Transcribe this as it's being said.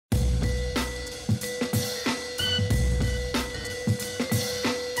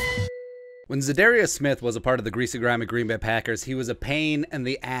When Za'Darius Smith was a part of the Greasy, Grimy Green Bay Packers, he was a pain in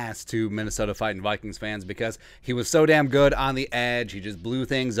the ass to Minnesota Fighting Vikings fans because he was so damn good on the edge. He just blew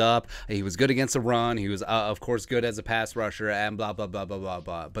things up. He was good against the run. He was, of course, good as a pass rusher and blah, blah, blah, blah, blah,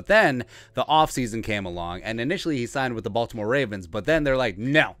 blah. But then the offseason came along, and initially he signed with the Baltimore Ravens, but then they're like,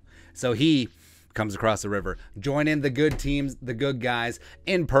 no. So he comes across the river, joining the good teams, the good guys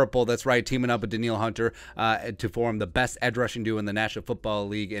in purple. That's right, teaming up with Danielle Hunter to form the best edge rushing duo in the National Football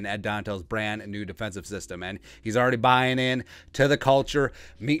League in Ed Donatel's brand new defensive system. And he's already buying in to the culture,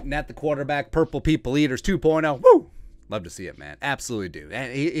 meeting at the quarterback, purple people eaters 2.0. Woo! Love to see it, man. Absolutely do.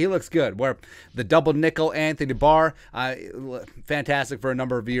 And he looks good. Where the double nickel Anthony Barr, fantastic for a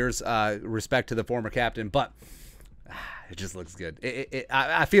number of years. Respect to the former captain, but it just looks good.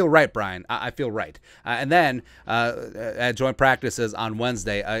 I feel right, Brian. I feel right. And then at joint practices on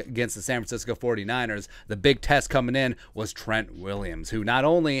Wednesday against the San Francisco 49ers, the big test coming in was Trent Williams, who not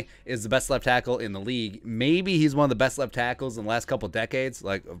only is the best left tackle in the league, maybe he's one of the best left tackles in the last couple decades.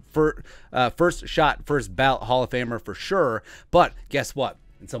 Like first shot, first ballot Hall of Famer for sure. But guess what?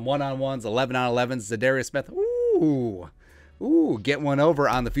 In some one-on-ones, 11 on 11s, Za'Darius Smith, Ooh, get one over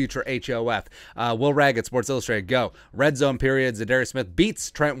on the future HOF. Will Raggett, Sports Illustrated, go. Red zone period. Za'Darius Smith beats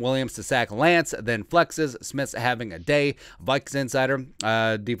Trent Williams to sack Lance, then flexes. Smith's having a day. Vikings Insider,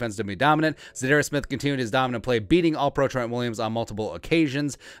 defense to be dominant. Za'Darius Smith continued his dominant play, beating All-Pro Trent Williams on multiple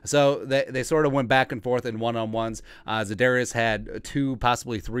occasions. So they sort of went back and forth in one-on-ones. Za'Darius had 2,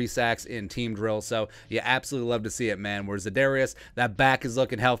 possibly 3 sacks in team drills. So you absolutely love to see it, man. Where Za'Darius, that back is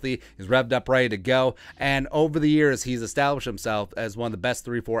looking healthy. He's revved up, ready to go. And over the years, he's established himself as one of the best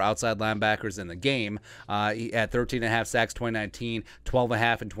 3-4 outside linebackers in the game. He had 13.5 sacks 2019,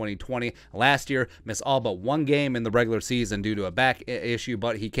 12.5 in 2020. Last year, missed all but 1 game in the regular season due to a back issue,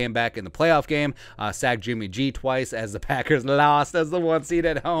 but he came back in the playoff game, sacked Jimmy G twice as the Packers lost as the 1 seed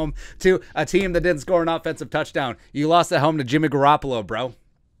at home to a team that didn't score an offensive touchdown. You lost at home to Jimmy Garoppolo, bro.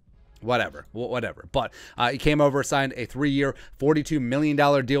 Whatever. But he came over, signed a 3-year, $42 million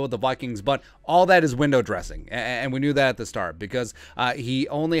deal with the Vikings. But all that is window dressing, and we knew that at the start because he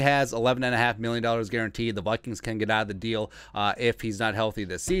only has $11.5 million guaranteed. The Vikings can get out of the deal if he's not healthy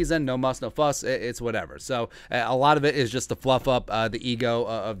this season. No muss, no fuss. It's whatever. So a lot of it is just to fluff up the ego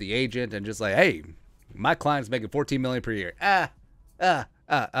of the agent and just like, hey, my client's making $14 million per year.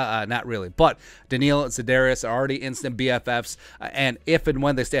 Not really. But Danielle and Za'Darius are already instant BFFs, and if and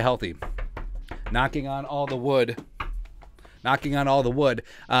when they stay healthy, knocking on all the wood, they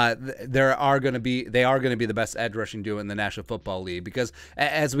are going to be the best edge rushing duo in the National Football League because,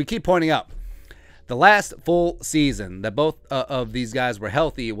 as we keep pointing out, the last full season that both of these guys were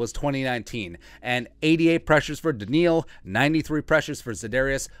healthy was 2019, and 88 pressures for Danielle, 93 pressures for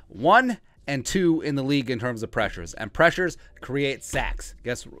Za'Darius, 1 and 2 in the league in terms of pressures. And pressures create sacks.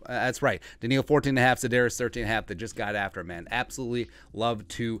 Guess that's right. Danielle 14.5, Za'Darius 13.5. They just got after, man. Absolutely love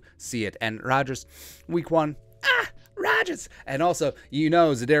to see it. And Rodgers, week 1. Rodgers. And also,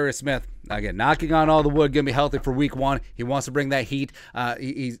 Za'Darius Smith, again, knocking on all the wood, going to be healthy for week 1. He wants to bring that heat.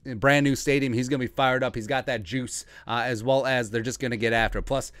 He's in a brand new stadium. He's going to be fired up. He's got that juice, as well as they're just going to get after.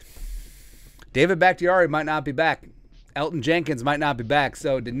 Plus, David Bakhtiari might not be back. Elton Jenkins might not be back,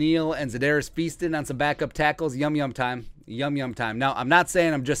 so Danielle and Za'Darius feasting on some backup tackles. Yum, yum time. Yum, yum time. Now, I'm not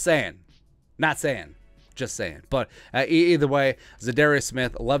saying, I'm just saying. Not saying. Just saying. But either way, Za'Darius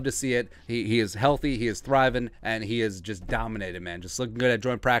Smith, love to see it. He is healthy, he is thriving, and he is just dominated, man. Just looking good at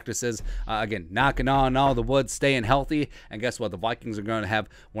joint practices. Again, knocking on all the wood, staying healthy. And guess what? The Vikings are going to have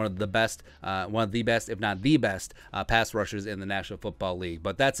one of the best, if not the best, pass rushers in the National Football League.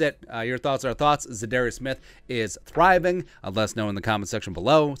 But that's it. Your thoughts are our thoughts. Za'Darius Smith is thriving. Let us know in the comment section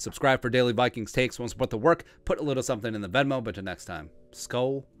below. Subscribe for daily Vikings takes. Want to support the work? Put a little something in the Venmo. But until next time,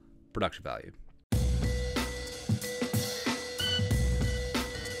 Skull Production Value.